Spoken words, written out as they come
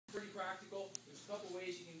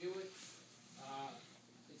ways you can do it.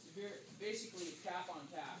 It's basically a tap on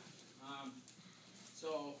tap.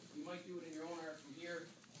 So you might do it in your own art from here,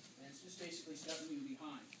 and it's just basically stepping you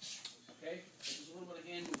behind. Okay? There's a little bit of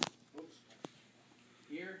hand movement. Oops.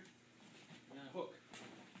 Here, and a hook.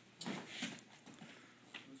 It's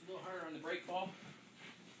a little harder on the break fall.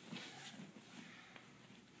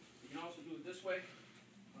 You can also do it this way,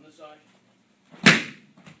 on this side,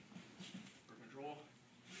 for control.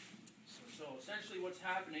 So essentially what's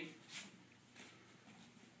happening,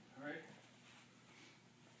 alright,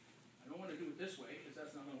 I don't want to do it this way because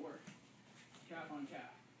that's not going to work. Cap on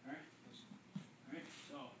cap, alright? Alright,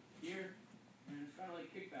 so here, and it's kind of like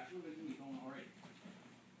kickback. A little bit of knee going already.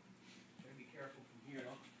 Gotta be careful from here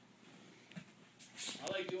though. I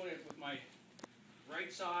like doing it with my right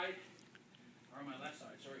side, or my left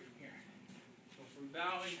side, sorry, from here. So from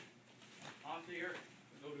bowing, off here,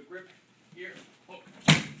 go to grip, here, hook.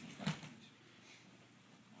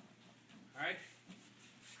 Alright,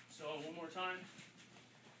 so one more time.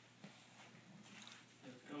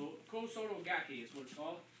 Let's go. Kosoto Gaki is what it's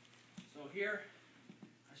called. So here,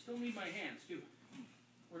 I still need my hands too.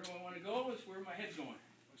 Where do I want to go is where my head's going.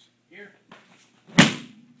 Here.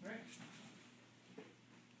 Alright.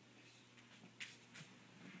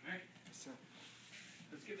 Alright.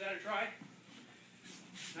 Let's give that a try.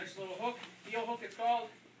 Nice little hook. Heel hook it's called.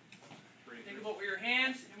 Think about where your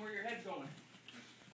hands and where your head's going.